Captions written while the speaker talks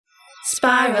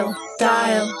Spiral,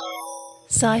 dial.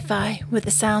 Sci-fi with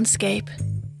a soundscape.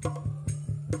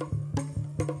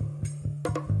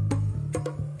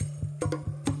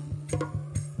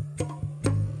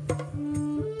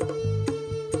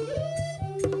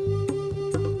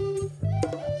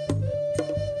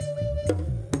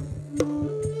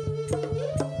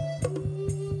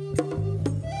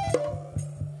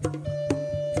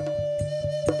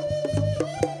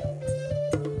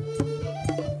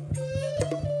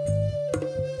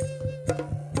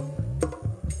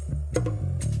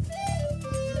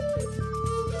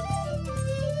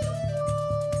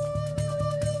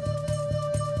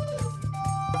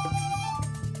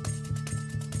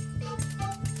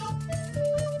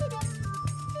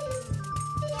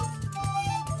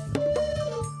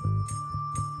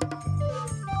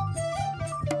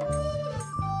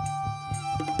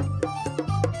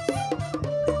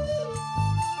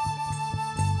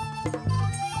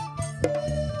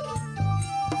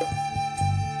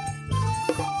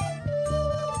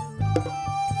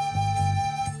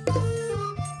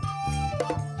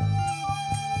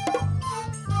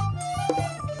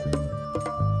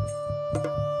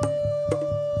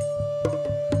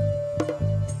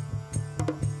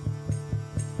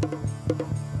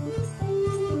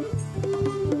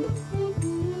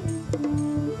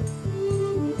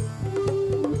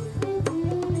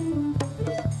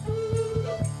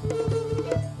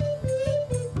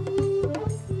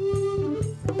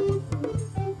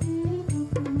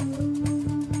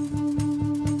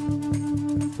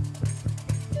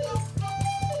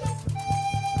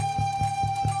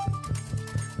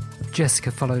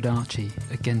 Jessica followed Archie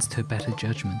against her better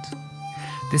judgment.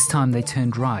 This time they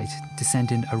turned right,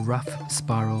 descending a rough,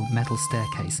 spiral metal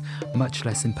staircase, much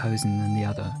less imposing than the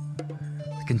other.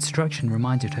 The construction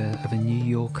reminded her of a New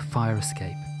York fire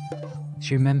escape.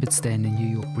 She remembered staying in New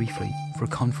York briefly for a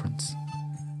conference.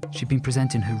 She'd been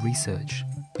presenting her research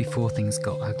before things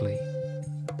got ugly.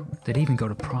 They'd even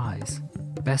got a prize,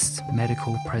 Best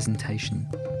Medical Presentation,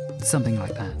 something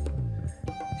like that.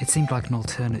 It seemed like an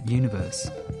alternate universe.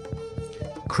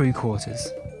 Crew quarters,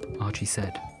 Archie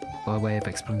said, by way of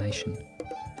explanation.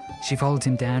 She followed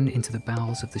him down into the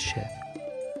bowels of the ship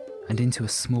and into a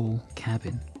small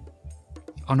cabin.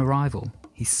 On arrival,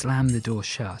 he slammed the door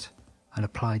shut and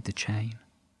applied the chain.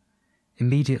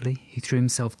 Immediately, he threw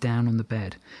himself down on the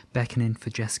bed, beckoning for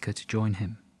Jessica to join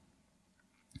him.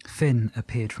 Finn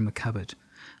appeared from a cupboard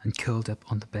and curled up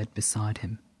on the bed beside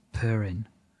him, purring.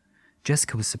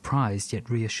 Jessica was surprised yet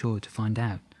reassured to find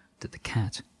out that the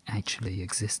cat actually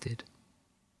existed.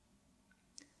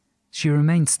 She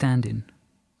remained standing,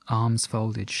 arms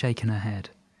folded, shaking her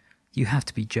head. "You have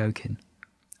to be joking."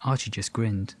 Archie just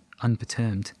grinned,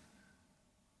 unperturbed.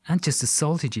 "And just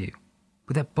assaulted you.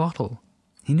 With that bottle.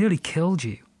 He nearly killed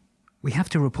you. We have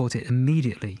to report it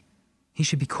immediately. He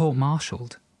should be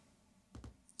court-martialed."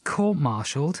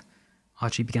 "Court-martialed?"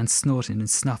 Archie began snorting and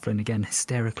snuffling again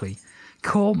hysterically.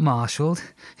 "Court-martialed?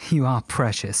 You are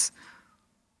precious.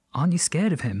 Aren't you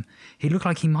scared of him? He looked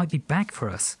like he might be back for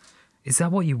us. Is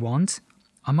that what you want?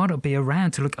 I might not be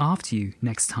around to look after you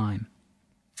next time."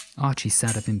 Archie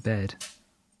sat up in bed,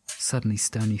 suddenly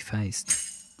stony-faced.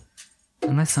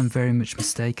 "Unless I'm very much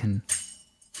mistaken,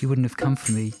 he wouldn't have come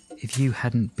for me if you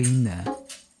hadn't been there.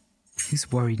 Who's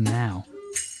worried now?"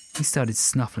 He started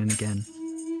snuffling again.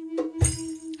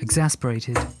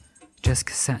 Exasperated,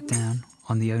 Jessica sat down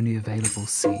on the only available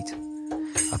seat,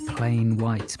 a plain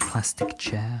white plastic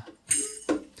chair.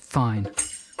 "Fine,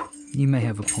 you may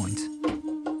have a point.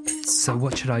 So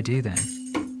what should I do then?"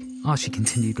 Archie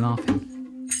continued laughing.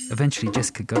 Eventually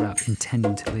Jessica got up,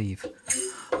 intending to leave.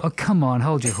 "Oh, come on,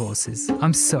 hold your horses.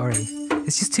 I'm sorry.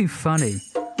 It's just too funny.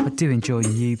 I do enjoy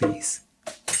newbies."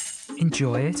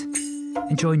 "Enjoy it?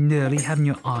 Enjoy nearly having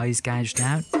your eyes gouged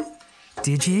out?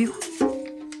 Did you?"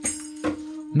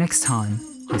 "Next time,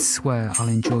 I swear I'll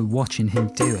enjoy watching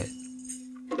him do it."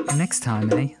 "Next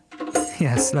time, eh?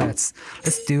 Yes, let's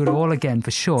do it all again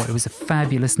for sure. It was a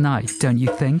fabulous night, don't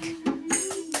you think?"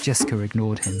 Jessica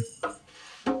ignored him.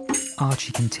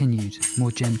 Archie continued,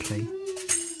 more gently.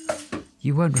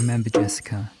 "You won't remember,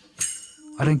 Jessica.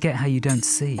 I don't get how you don't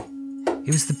see.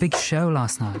 It was the big show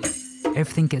last night.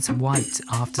 Everything gets white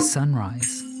after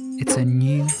sunrise. It's a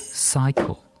new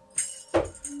cycle."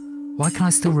 "Why can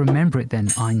I still remember it then,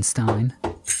 Einstein?"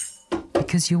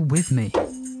 "Because you're with me."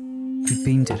 He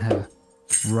beamed at her.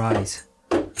 "Right."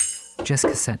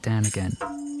 Jessica sat down again.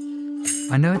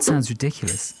 "I know it sounds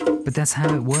ridiculous, but that's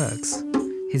how it works."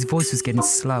 His voice was getting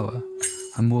slower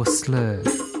and more slurred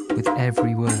with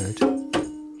every word.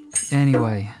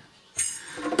 "Anyway,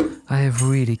 I have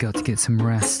really got to get some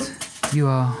rest. You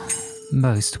are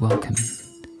most welcome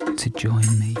to join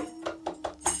me."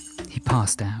 She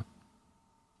passed out.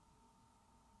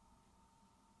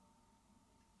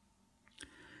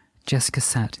 Jessica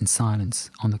sat in silence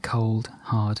on the cold,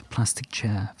 hard plastic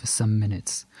chair for some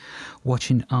minutes,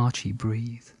 watching Archie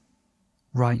breathe.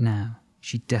 Right now,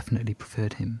 she definitely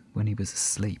preferred him when he was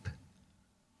asleep.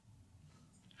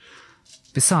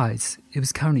 Besides, it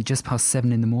was currently just past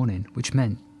 7 in the morning, which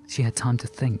meant she had time to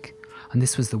think, and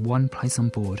this was the one place on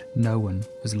board no one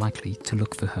was likely to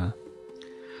look for her.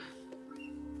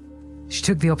 She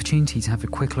took the opportunity to have a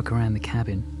quick look around the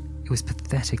cabin. It was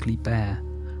pathetically bare,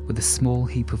 with a small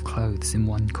heap of clothes in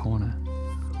one corner.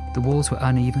 The walls were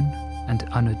uneven and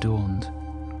unadorned.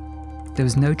 There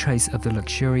was no trace of the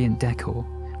luxuriant decor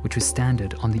which was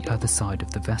standard on the other side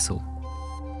of the vessel.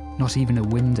 Not even a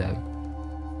window.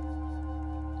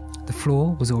 The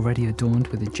floor was already adorned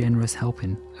with a generous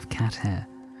helping of cat hair.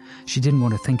 She didn't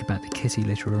want to think about the kitty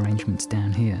litter arrangements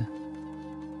down here.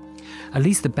 At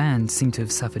least the band seemed to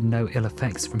have suffered no ill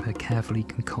effects from her carefully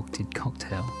concocted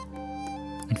cocktail.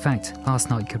 In fact, last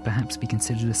night could perhaps be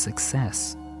considered a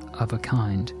success of a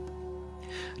kind.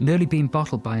 Nearly being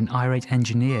bottled by an irate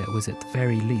engineer was at the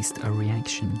very least a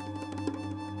reaction.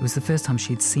 It was the first time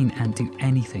she had seen Ant do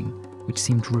anything which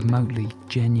seemed remotely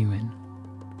genuine.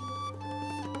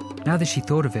 Now that she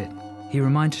thought of it, he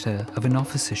reminded her of an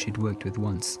officer she'd worked with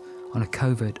once on a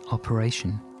covert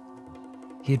operation.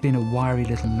 He had been a wiry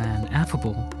little man,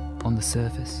 affable on the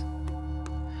surface.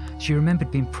 She remembered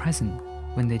being present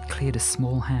when they'd cleared a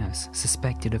small house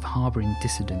suspected of harbouring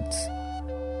dissidents.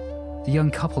 The young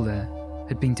couple there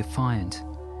had been defiant.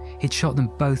 He'd shot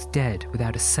them both dead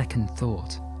without a second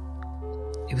thought.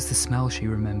 It was the smell she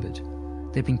remembered.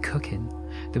 They'd been cooking.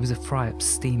 There was a fry-up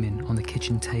steaming on the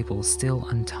kitchen table, still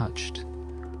untouched.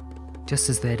 Just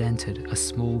as they'd entered, a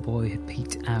small boy had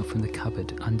peeked out from the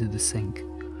cupboard under the sink.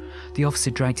 The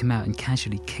officer dragged him out and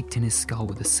casually kicked in his skull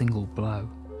with a single blow.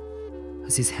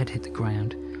 As his head hit the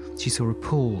ground, she saw a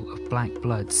pool of black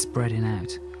blood spreading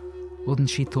out, more than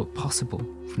she'd thought possible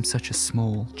from such a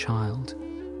small child.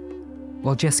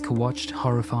 While Jessica watched,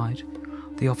 horrified,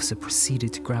 the officer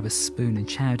proceeded to grab a spoon and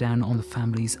chow down on the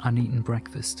family's uneaten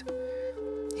breakfast.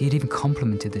 He had even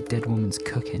complimented the dead woman's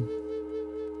cooking.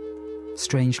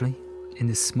 Strangely, in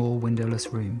this small windowless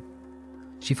room,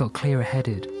 she felt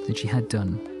clearer-headed than she had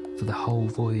done for the whole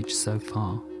voyage so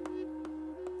far.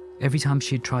 Every time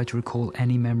she had tried to recall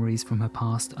any memories from her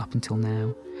past up until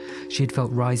now, she had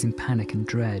felt rising panic and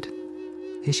dread.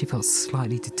 Here she felt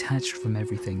slightly detached from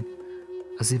everything,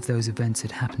 as if those events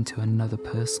had happened to another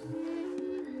person.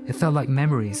 It felt like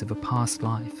memories of a past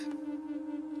life.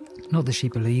 Not that she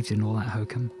believed in all that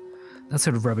hokum. That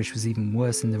sort of rubbish was even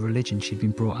worse than the religion she'd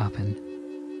been brought up in.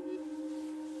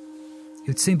 It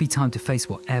would soon be time to face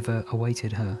whatever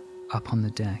awaited her up on the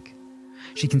deck.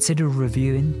 She considered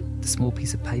reviewing the small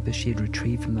piece of paper she had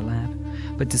retrieved from the lab,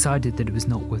 but decided that it was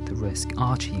not worth the risk.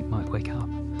 Archie might wake up,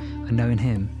 and knowing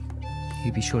him,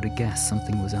 he'd be sure to guess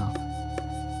something was up.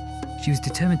 She was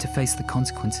determined to face the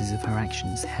consequences of her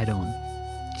actions head on.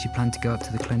 She planned to go up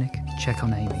to the clinic, check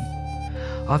on Amy.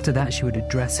 After that, she would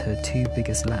address her two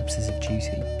biggest lapses of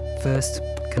duty. First,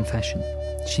 confession.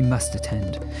 She must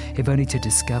attend, if only to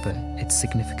discover its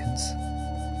significance.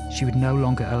 She would no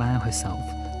longer allow herself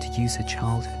to use her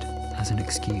childhood as an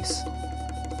excuse.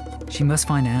 She must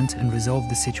find Ant and resolve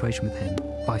the situation with him,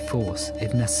 by force,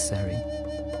 if necessary.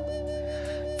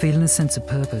 Feeling a sense of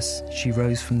purpose, she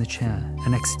rose from the chair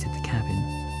and exited the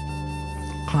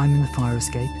cabin. Climbing the fire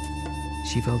escape,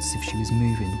 she felt as if she was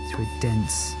moving through a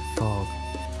dense fog.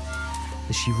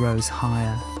 As she rose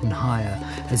higher and higher,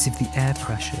 as if the air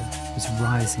pressure was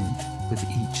rising with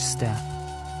each step.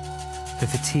 Her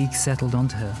fatigue settled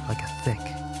onto her like a thick,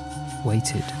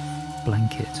 weighted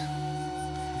blanket.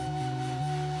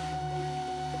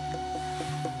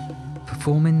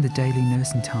 Performing the daily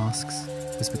nursing tasks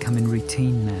was becoming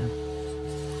routine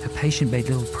now. Her patient made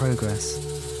little progress,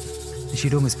 and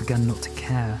she'd almost begun not to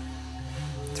care.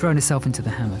 Throwing herself into the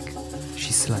hammock,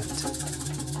 she slept.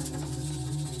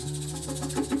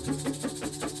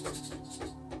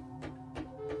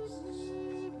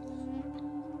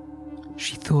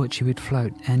 She thought she would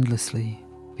float endlessly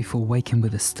before waking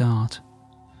with a start.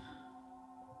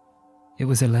 It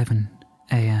was 11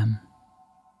 a.m.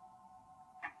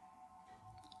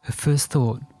 Her first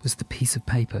thought was the piece of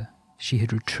paper she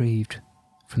had retrieved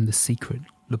from the secret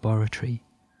laboratory.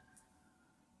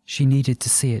 She needed to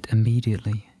see it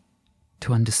immediately,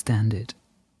 to understand it.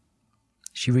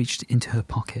 She reached into her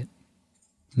pocket.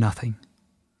 Nothing.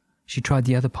 She tried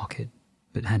the other pocket,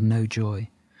 but had no joy.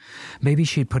 Maybe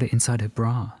she had put it inside her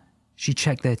bra. She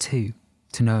checked there too,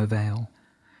 to no avail.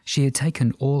 She had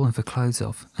taken all of her clothes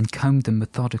off and combed them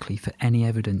methodically for any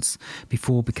evidence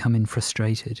before becoming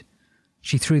frustrated.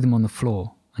 She threw them on the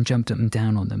floor and jumped up and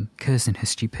down on them, cursing her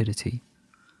stupidity.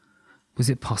 Was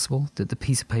it possible that the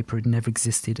piece of paper had never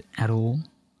existed at all?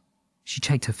 She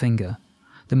checked her finger.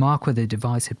 The mark where the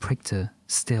device had pricked her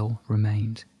still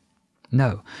remained.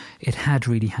 No, it had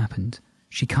really happened.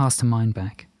 She cast her mind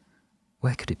back.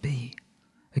 Where could it be?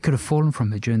 It could have fallen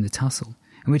from her during the tussle,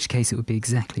 in which case it would be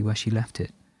exactly where she left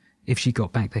it, if she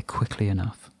got back there quickly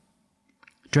enough.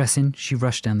 Dressing, she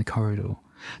rushed down the corridor.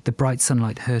 The bright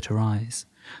sunlight hurt her eyes.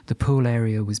 The pool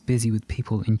area was busy with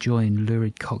people enjoying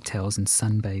lurid cocktails and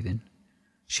sunbathing.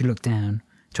 She looked down,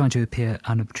 trying to appear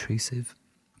unobtrusive.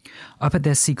 Up at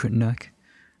their secret nook,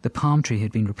 the palm tree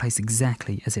had been replaced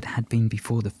exactly as it had been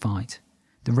before the fight.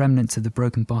 The remnants of the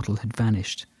broken bottle had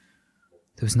vanished.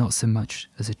 There was not so much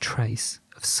as a trace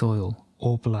of soil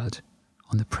or blood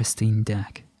on the pristine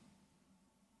deck.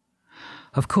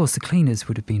 Of course, the cleaners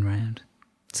would have been round,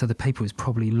 so the paper was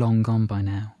probably long gone by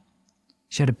now.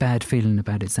 She had a bad feeling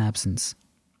about its absence.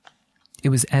 It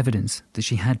was evidence that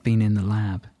she had been in the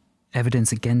lab,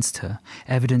 evidence against her,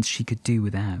 evidence she could do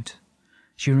without.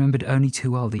 She remembered only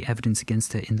too well the evidence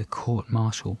against her in the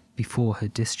court-martial before her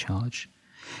discharge.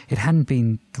 It hadn't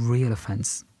been the real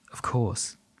offence, of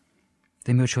course.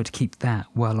 They made sure to keep that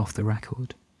well off the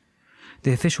record.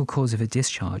 The official cause of her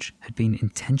discharge had been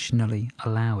intentionally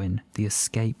allowing the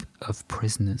escape of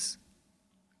prisoners.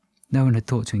 No one had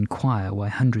thought to inquire why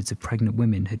hundreds of pregnant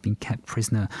women had been kept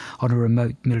prisoner on a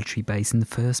remote military base in the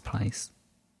first place.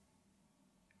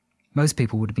 Most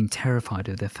people would have been terrified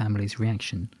of their family's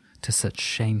reaction to such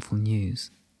shameful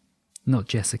news. Not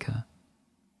Jessica.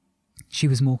 She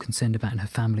was more concerned about her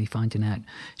family finding out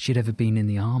she had ever been in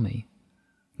the army.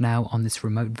 Now, on this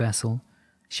remote vessel,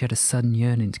 she had a sudden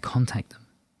yearning to contact them.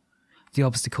 The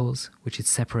obstacles which had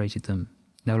separated them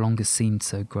no longer seemed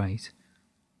so great.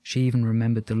 She even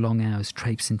remembered the long hours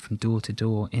traipsing from door to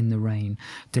door in the rain,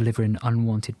 delivering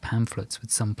unwanted pamphlets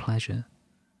with some pleasure.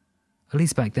 At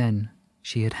least back then,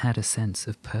 she had had a sense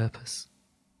of purpose.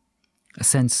 A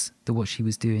sense that what she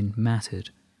was doing mattered.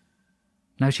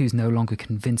 Now she was no longer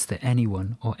convinced that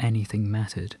anyone or anything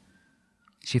mattered.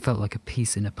 She felt like a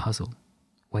piece in a puzzle,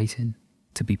 waiting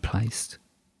to be placed.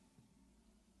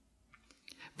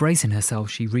 Bracing herself,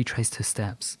 she retraced her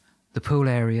steps. The pool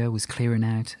area was clearing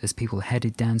out as people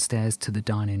headed downstairs to the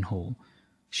dining hall.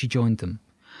 She joined them.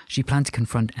 She planned to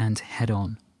confront Ant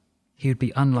head-on. He would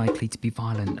be unlikely to be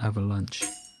violent over lunch.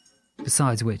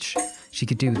 Besides which, she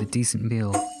could do with a decent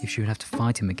meal if she would have to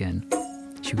fight him again.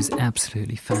 She was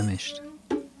absolutely famished.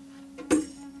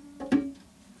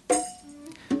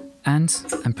 Ant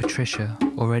and Patricia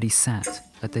already sat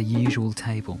at their usual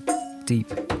table,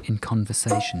 deep in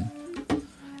conversation.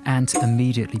 Ant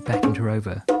immediately beckoned her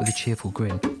over with a cheerful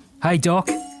grin. "Hey, Doc,"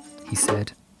 he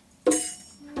said.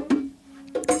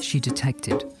 She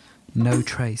detected no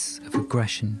trace of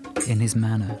aggression in his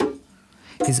manner.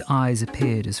 His eyes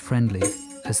appeared as friendly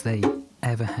as they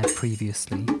ever had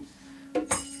previously.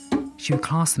 She would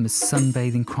class them as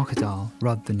sunbathing crocodile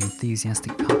rather than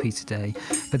enthusiastic puppy today,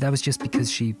 but that was just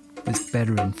because she was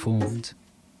better informed.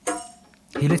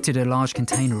 He lifted a large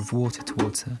container of water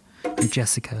towards her, and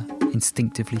Jessica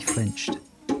instinctively flinched.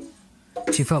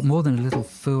 She felt more than a little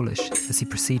foolish as he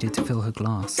proceeded to fill her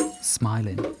glass,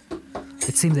 smiling.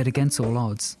 It seemed that against all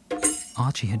odds,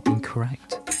 Archie had been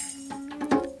correct.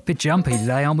 "Bit jumpy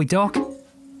today, aren't we, Doc?"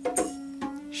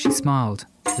 She smiled,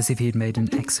 as if he had made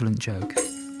an excellent joke.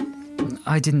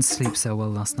 "I didn't sleep so well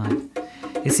last night.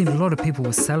 It seemed a lot of people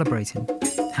were celebrating.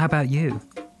 How about you?"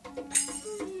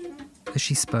 As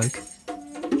she spoke,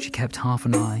 she kept half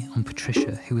an eye on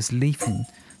Patricia, who was leafing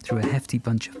through a hefty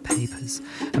bunch of papers,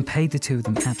 and paid the two of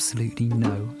them absolutely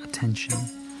no attention.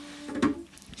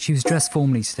 She was dressed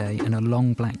formally today in a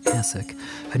long black cassock.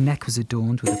 Her neck was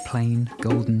adorned with a plain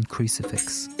golden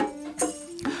crucifix.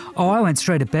 "Oh, I went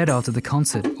straight to bed after the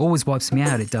concert. Always wipes me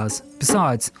out, it does.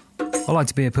 Besides, I like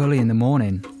to be up early in the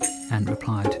morning," Ant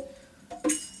replied.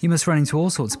 "You must run into all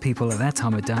sorts of people at that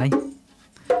time of day."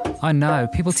 "I know,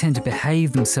 people tend to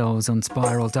behave themselves on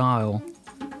Spiral Dial."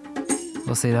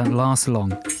 "Well, they don't last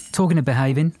long. Talking of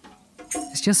behaving,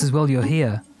 it's just as well you're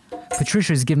here.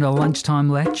 Patricia is giving a lunchtime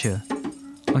lecture.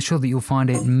 I'm sure that you'll find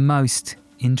it most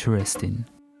interesting."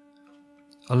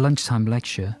 A lunchtime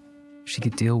lecture she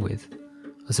could deal with,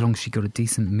 as long as she got a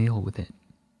decent meal with it.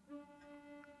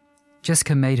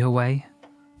 Jessica made her way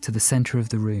to the centre of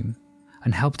the room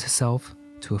and helped herself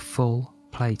to a full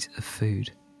plate of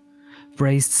food.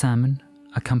 Braised salmon,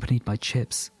 accompanied by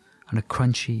chips and a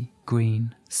crunchy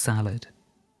green salad.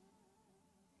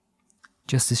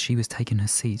 Just as she was taking her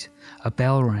seat, a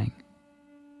bell rang.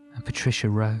 and Patricia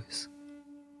rose.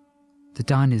 The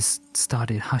diners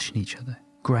started hushing each other,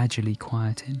 gradually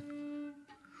quieting.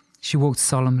 She walked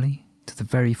solemnly to the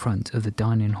very front of the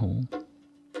dining hall.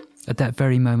 At that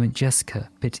very moment, Jessica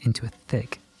bit into a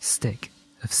thick stick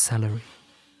of celery.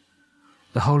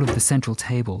 The whole of the central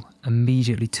table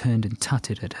immediately turned and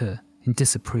tutted at her in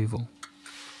disapproval.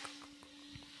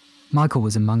 Michael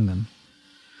was among them.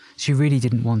 She really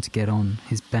didn't want to get on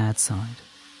his bad side.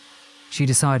 She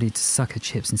decided to suck her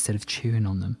chips instead of chewing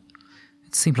on them.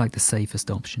 It seemed like the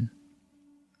safest option.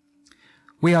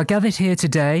 "We are gathered here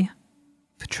today,"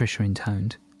 Patricia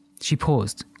intoned. She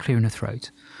paused, clearing her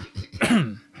throat,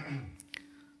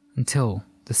 until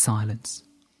the silence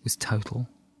was total.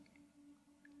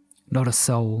 Not a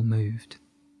soul moved.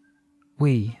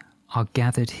 "We are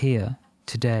gathered here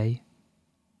today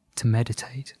to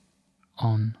meditate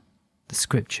on the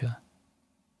scripture,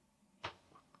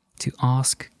 to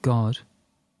ask God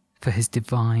for his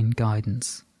divine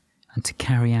guidance and to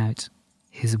carry out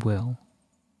his will."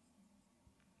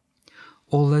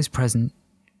 All those present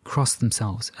crossed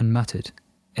themselves and muttered,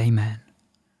 "Amen,"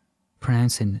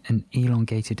 pronouncing an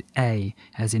elongated A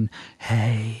as in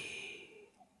hey.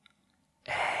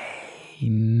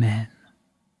 Amen.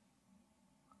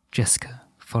 Jessica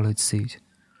followed suit,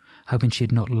 hoping she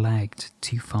had not lagged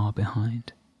too far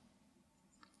behind.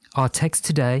 Our text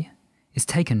today is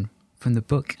taken from the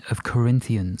book of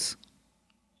Corinthians.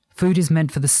 Food is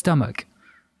meant for the stomach,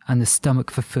 and the stomach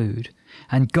for food,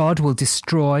 and God will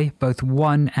destroy both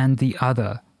one and the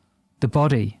other. The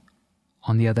body,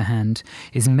 on the other hand,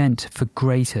 is meant for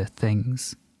greater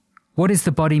things. What is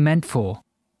the body meant for?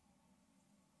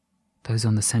 Those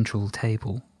on the central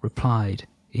table replied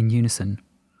in unison,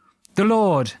 "The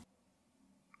Lord."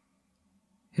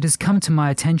 It has come to my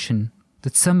attention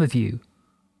that some of you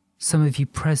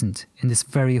present in this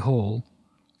very hall,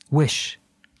 wish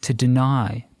to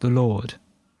deny the Lord.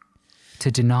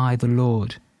 To deny the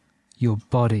Lord your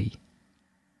body.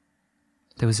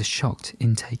 There was a shocked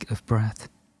intake of breath.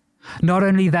 "Not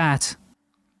only that,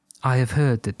 I have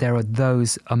heard that there are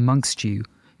those amongst you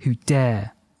who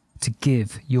dare to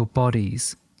give your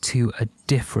bodies to a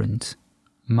different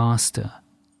master.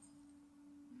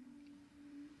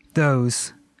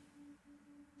 Those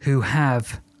who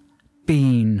have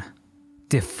been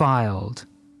defiled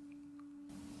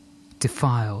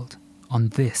on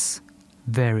this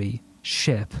very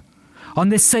ship, on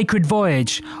this sacred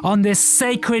voyage, on this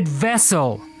sacred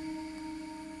vessel."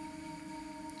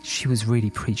 She was really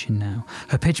preaching now.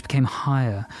 Her pitch became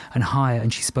higher and higher,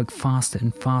 and she spoke faster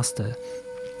and faster.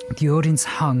 The audience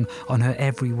hung on her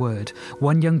every word.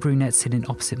 One young brunette sitting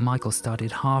opposite Michael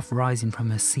started half rising from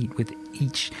her seat with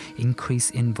each increase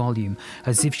in volume,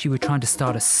 as if she were trying to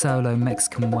start a solo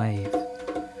Mexican wave.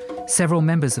 Several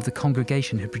members of the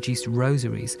congregation had produced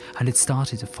rosaries and had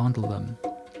started to fondle them.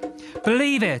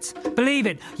 Believe it! Believe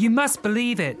it! You must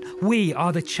believe it! We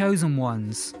are the chosen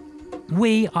ones.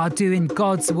 We are doing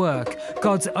God's work,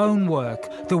 God's own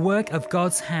work, the work of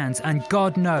God's hands, and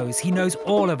God knows. He knows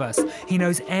all of us. He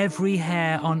knows every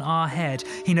hair on our head.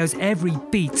 He knows every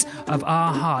beat of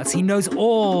our hearts. He knows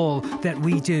all that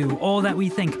we do, all that we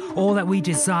think, all that we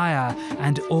desire,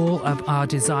 and all of our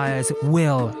desires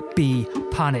will be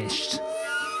punished.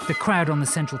 The crowd on the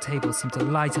central table seemed to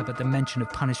light up at the mention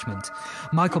of punishment.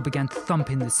 Michael began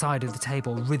thumping the side of the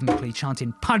table rhythmically,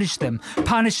 chanting, "Punish them!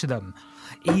 Punish them!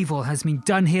 Evil has been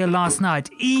done here last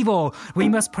night. Evil! We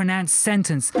must pronounce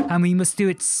sentence, and we must do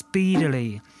it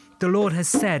speedily. The Lord has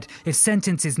said, if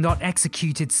sentence is not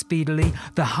executed speedily,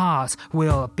 the heart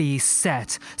will be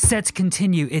set to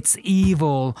continue its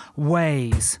evil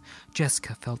ways."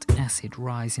 Jessica felt acid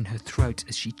rise in her throat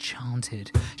as she chanted.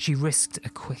 She risked a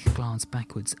quick glance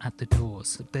backwards at the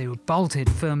doors. They were bolted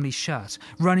firmly shut.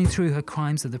 Running through her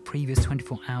crimes of the previous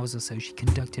 24 hours or so, she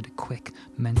conducted a quick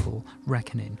mental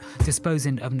reckoning,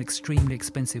 disposing of an extremely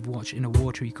expensive watch in a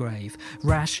watery grave.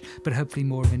 Rash, but hopefully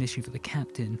more of an issue for the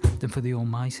captain than for the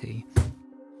Almighty.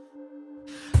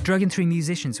 Drugging through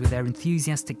musicians with their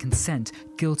enthusiastic consent,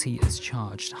 guilty as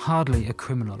charged, hardly a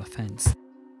criminal offence.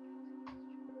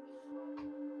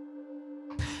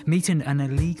 Meeting an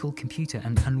illegal computer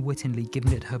and unwittingly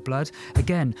giving it her blood,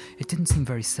 again, it didn't seem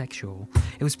very sexual.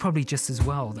 It was probably just as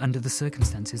well, under the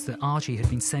circumstances, that Archie had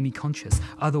been semi-conscious,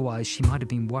 otherwise she might have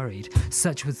been worried.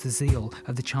 Such was the zeal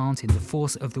of the chanting, the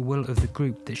force of the will of the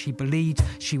group, that she believed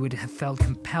she would have felt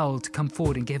compelled to come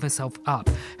forward and give herself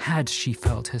up, had she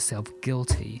felt herself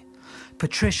guilty.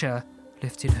 Patricia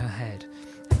lifted her head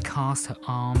and cast her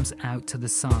arms out to the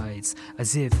sides,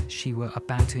 as if she were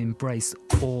about to embrace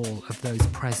all of those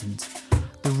present.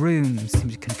 The room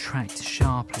seemed to contract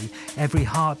sharply. Every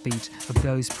heartbeat of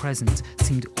those present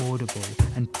seemed audible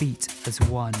and beat as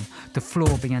one. The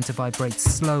floor began to vibrate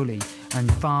slowly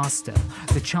and faster.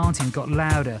 The chanting got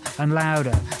louder and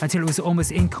louder until it was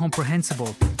almost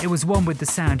incomprehensible. It was one with the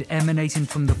sound emanating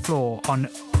from the floor on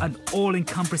an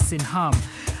all-encompassing hum.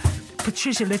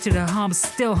 Patricia lifted her arms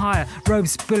still higher,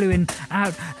 robes billowing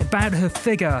out about her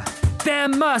figure. There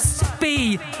must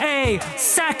be a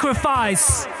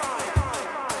sacrifice!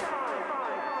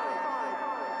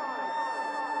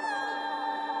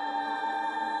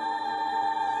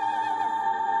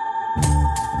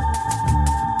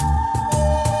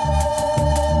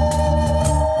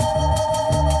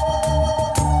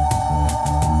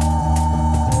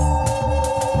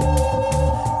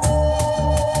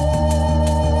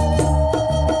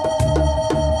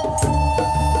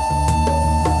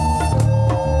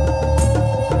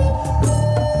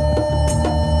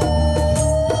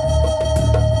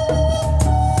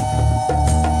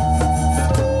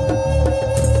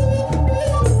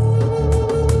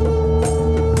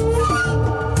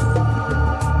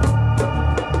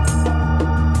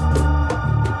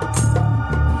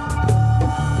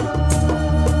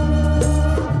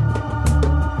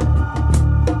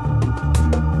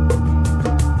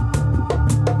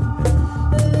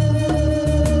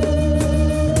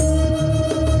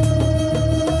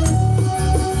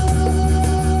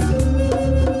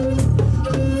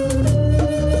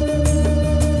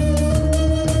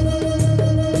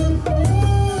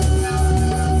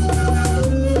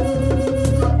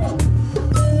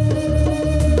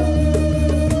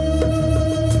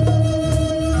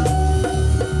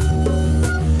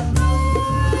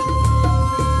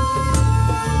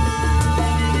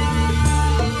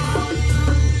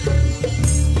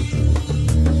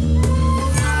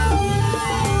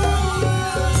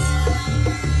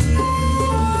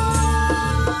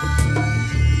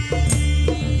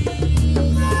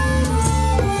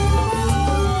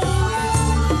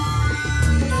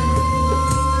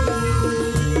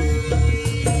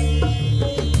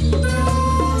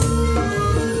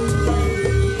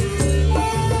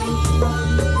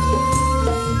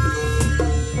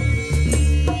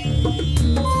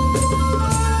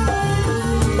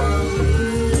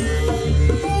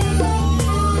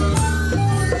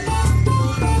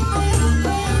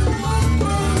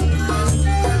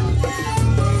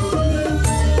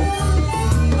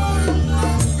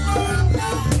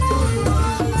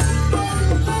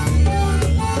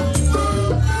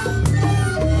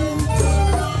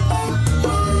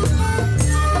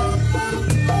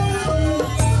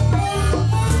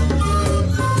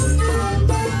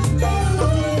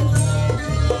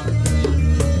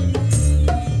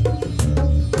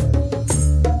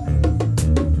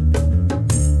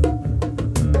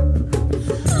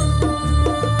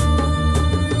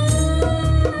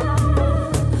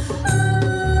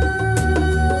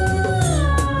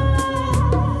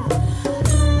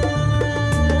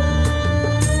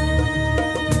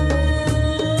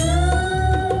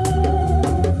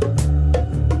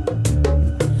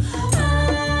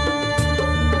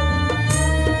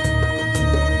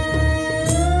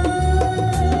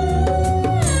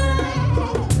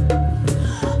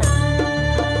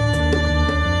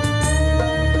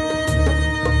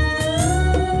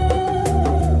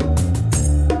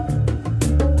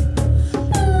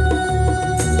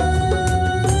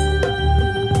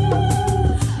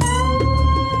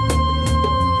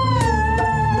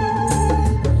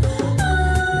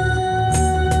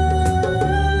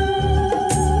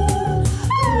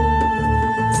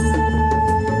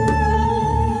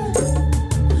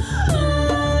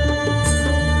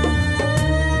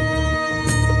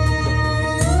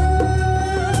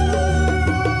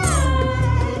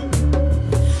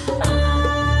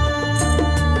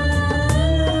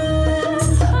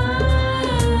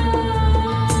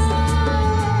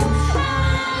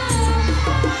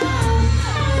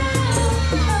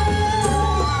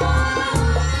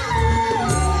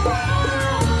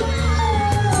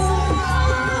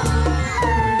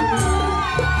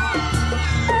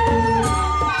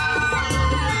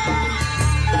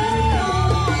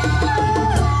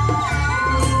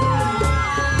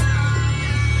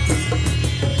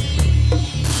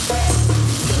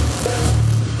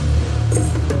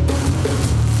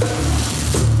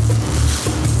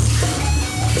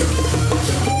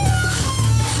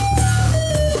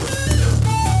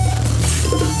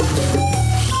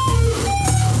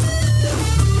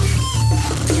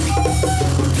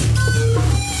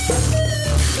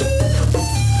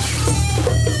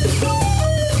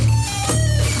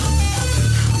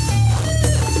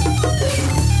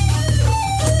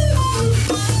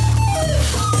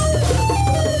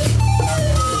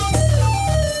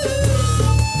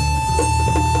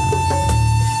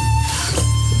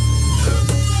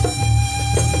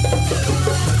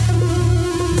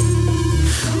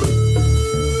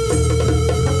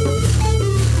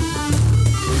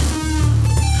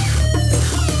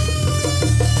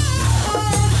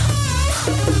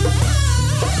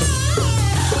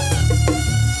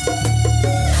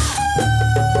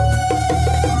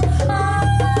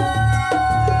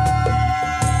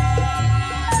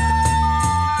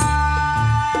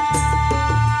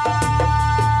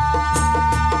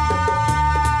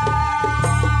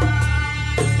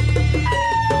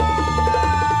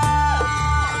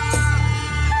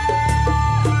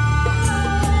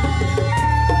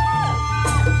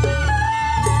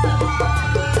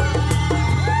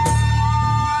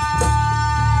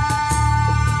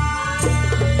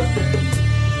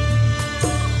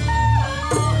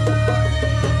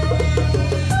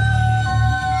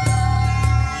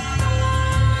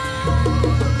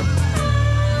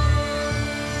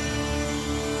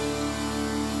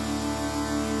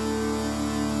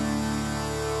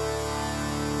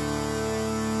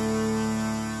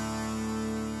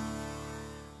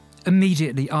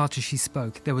 Immediately after she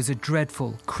spoke, there was a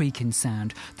dreadful creaking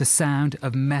sound, the sound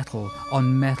of metal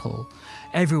on metal.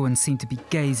 Everyone seemed to be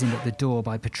gazing at the door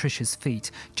by Patricia's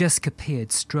feet. Jessica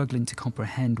peered, struggling to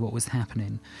comprehend what was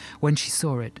happening. When she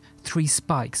saw it, 3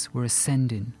 spikes were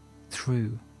ascending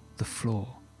through the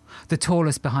floor. The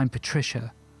tallest behind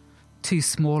Patricia, 2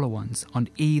 smaller ones on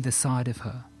either side of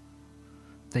her.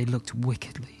 They looked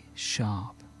wickedly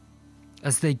sharp.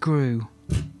 As they grew,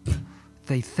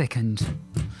 they thickened.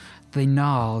 They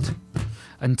gnarled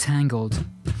and tangled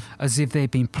as if they'd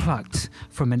been plucked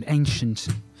from an ancient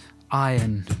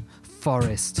iron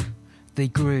forest. They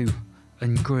grew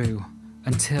and grew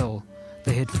until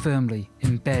they had firmly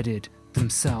embedded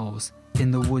themselves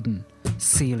in the wooden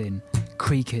ceiling,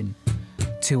 creaking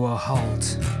to a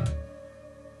halt.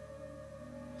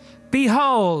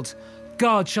 Behold,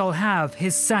 God shall have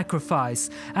his sacrifice,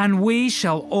 and we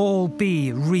shall all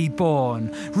be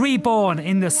reborn, reborn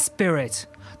in the spirit.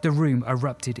 The room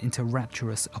erupted into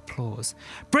rapturous applause.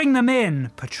 Bring them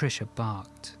in, Patricia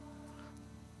barked.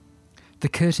 The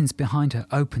curtains behind her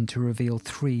opened to reveal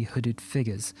 3 hooded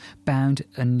figures, bound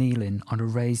and kneeling on a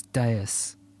raised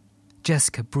dais.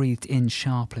 Jessica breathed in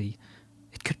sharply.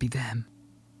 It could be them.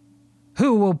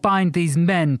 Who will bind these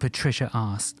men? Patricia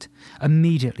asked.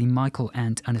 Immediately, Michael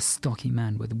Ant and a stocky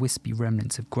man with wispy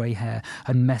remnants of grey hair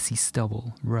and messy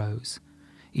stubble rose.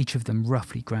 Each of them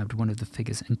roughly grabbed one of the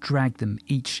figures and dragged them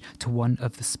each to one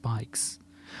of the spikes.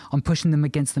 On pushing them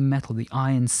against the metal, the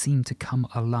iron seemed to come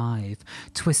alive,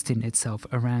 twisting itself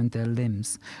around their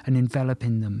limbs and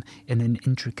enveloping them in an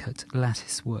intricate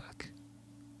lattice work.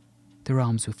 Their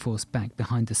arms were forced back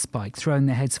behind the spike, throwing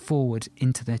their heads forward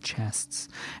into their chests.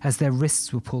 As their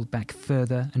wrists were pulled back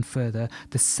further and further,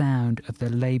 the sound of their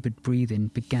laboured breathing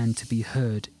began to be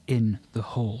heard in the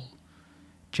hall.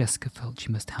 Jessica felt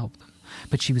she must help them,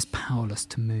 but she was powerless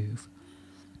to move.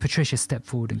 Patricia stepped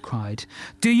forward and cried,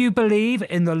 "Do you believe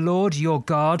in the Lord your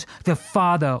God, the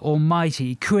Father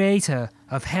Almighty, creator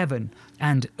of heaven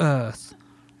and earth?"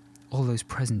 All those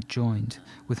present joined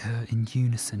with her in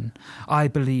unison. "I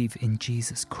believe in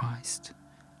Jesus Christ."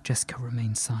 Jessica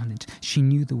remained silent. She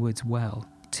knew the words well,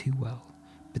 too well,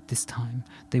 but this time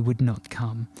they would not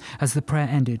come. As the prayer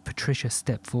ended, Patricia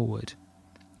stepped forward.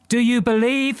 "Do you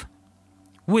believe?"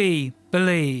 "We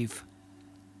believe."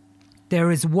 "There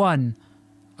is one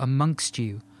amongst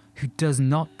you who does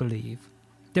not believe.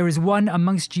 There is one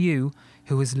amongst you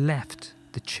who has left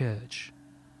the church.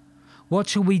 What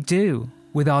shall we do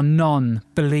with our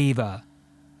non-believer?"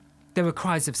 There were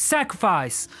cries of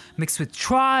sacrifice mixed with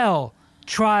trial.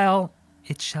 Trial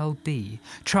it shall be.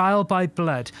 Trial by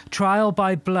blood. Trial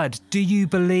by blood. Do you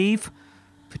believe?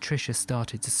 Patricia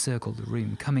started to circle the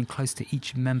room, coming close to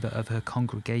each member of her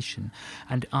congregation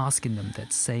and asking them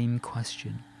that same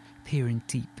question, peering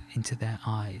deep into their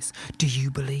eyes. "Do you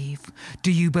believe?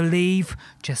 Do you believe?"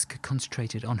 Jessica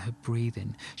concentrated on her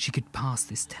breathing. She could pass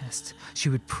this test. She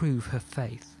would prove her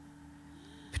faith.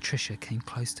 Patricia came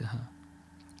close to her.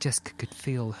 Jessica could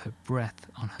feel her breath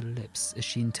on her lips as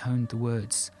she intoned the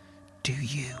words, "Do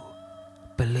you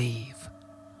believe?"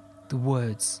 The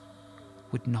words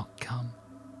would not come.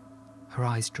 Her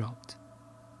eyes dropped.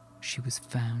 She was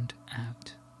found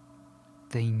out.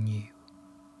 They knew.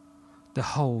 The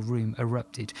whole room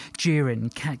erupted, jeering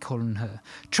and catcalling her.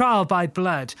 "Trial by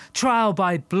blood! Trial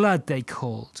by blood!" they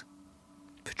called.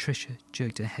 Patricia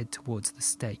jerked her head towards the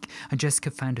stake, and Jessica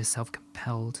found herself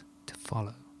compelled to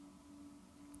follow.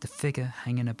 The figure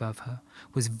hanging above her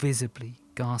was visibly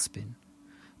gasping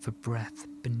for breath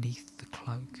beneath the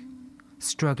cloak,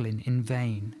 struggling in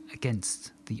vain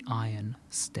against the iron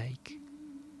stake.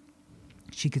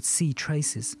 She could see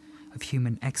traces of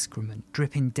human excrement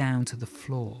dripping down to the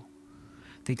floor.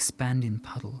 The expanding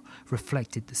puddle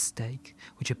reflected the stake,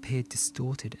 which appeared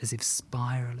distorted as if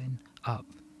spiralling up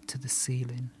to the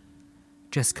ceiling.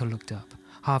 Jessica looked up,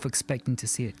 half expecting to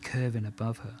see it curving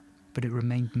above her, but it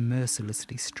remained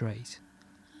mercilessly straight.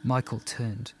 Michael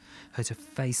turned her to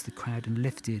face the crowd and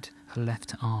lifted her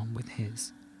left arm with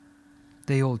his.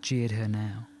 They all jeered her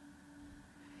now.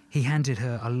 He handed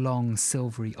her a long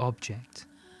silvery object.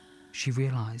 She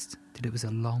realised that it was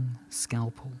a long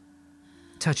scalpel.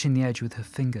 Touching the edge with her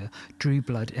finger drew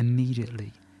blood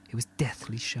immediately. It was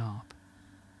deathly sharp.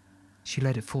 She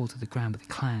let it fall to the ground with a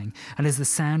clang, and as the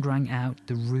sound rang out,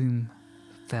 the room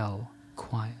fell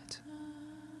quiet.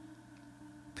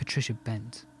 Patricia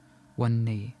bent one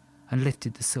knee and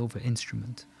lifted the silver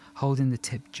instrument, holding the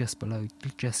tip just below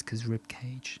Jessica's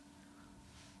ribcage.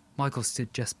 Michael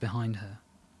stood just behind her.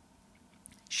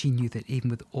 She knew that even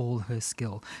with all her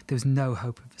skill, there was no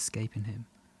hope of escaping him.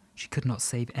 She could not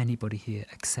save anybody here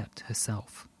except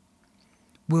herself.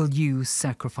 "Will you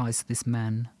sacrifice this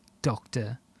man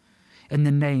doctor. In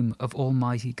the name of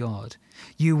Almighty God,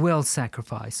 you will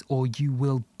sacrifice or you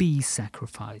will be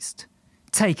sacrificed.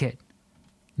 Take it,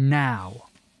 now."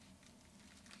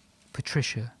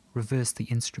 Patricia reversed the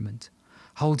instrument,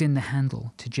 holding the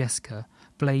handle to Jessica,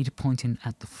 blade pointing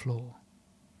at the floor.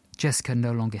 Jessica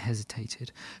no longer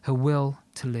hesitated. Her will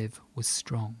to live was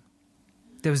strong.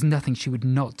 There was nothing she would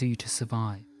not do to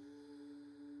survive.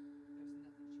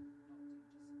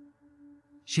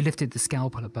 She lifted the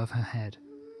scalpel above her head.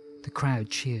 The crowd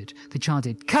cheered. They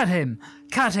chanted, "Cut him!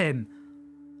 Cut him!"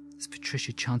 As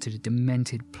Patricia chanted a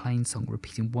demented plainsong,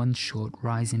 repeating one short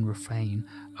rising refrain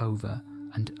over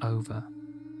and over.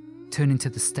 Turning to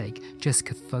the stake,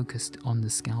 Jessica focused on the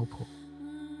scalpel.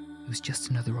 It was just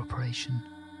another operation.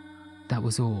 That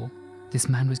was all. This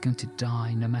man was going to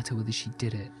die no matter whether she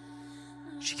did it.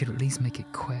 She could at least make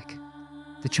it quick.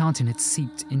 The chanting had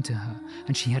seeped into her,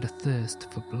 and she had a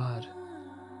thirst for blood.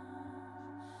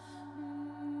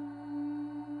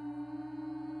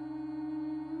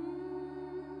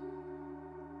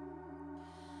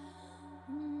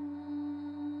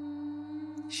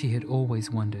 She had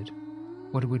always wondered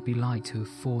what it would be like to have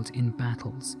fought in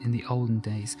battles in the olden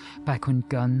days, back when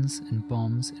guns and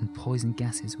bombs and poison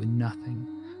gases were nothing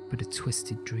but a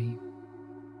twisted dream.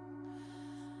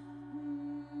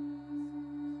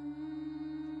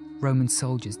 Roman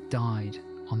soldiers died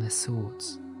on their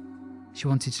swords. She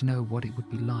wanted to know what it would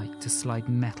be like to slide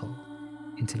metal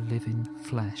into living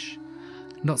flesh,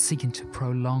 not seeking to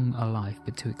prolong a life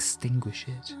but to extinguish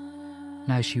it.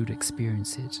 Now she would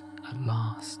experience it at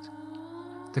last.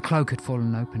 The cloak had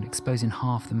fallen open, exposing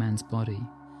half the man's body.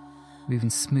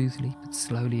 Moving smoothly but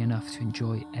slowly enough to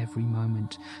enjoy every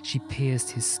moment, she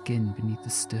pierced his skin beneath the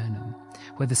sternum,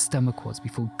 where the stomach was,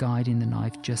 before guiding the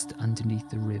knife just underneath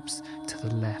the ribs to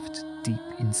the left, deep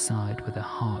inside where the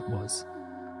heart was.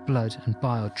 Blood and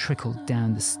bile trickled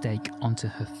down the stake onto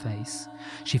her face.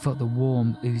 She felt the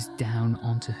warmth ooze down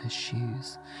onto her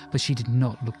shoes, but she did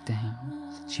not look down.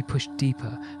 She pushed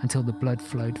deeper until the blood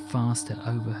flowed faster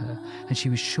over her, and she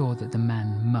was sure that the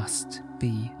man must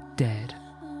be dead.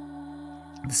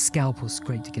 The scalpel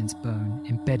scraped against bone,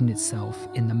 embedding itself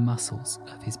in the muscles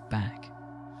of his back.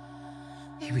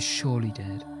 He was surely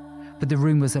dead, but the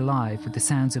room was alive with the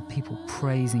sounds of people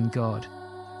praising God.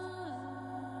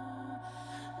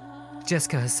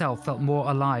 Jessica herself felt more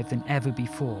alive than ever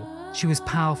before. She was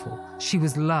powerful. She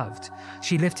was loved.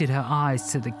 She lifted her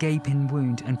eyes to the gaping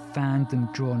wound and found them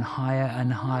drawn higher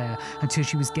and higher until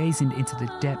she was gazing into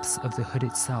the depths of the hood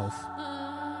itself.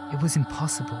 It was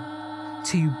impossible.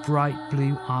 Two bright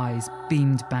blue eyes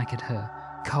beamed back at her,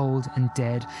 cold and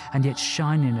dead, and yet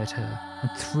shining at her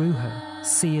and through her,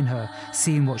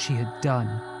 seeing what she had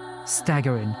done.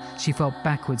 Staggering, she fell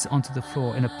backwards onto the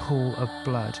floor in a pool of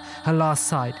blood. Her last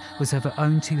sight was of her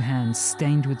own two hands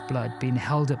stained with blood being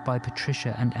held up by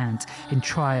Patricia and Ant in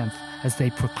triumph as they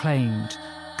proclaimed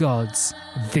God's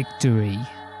victory.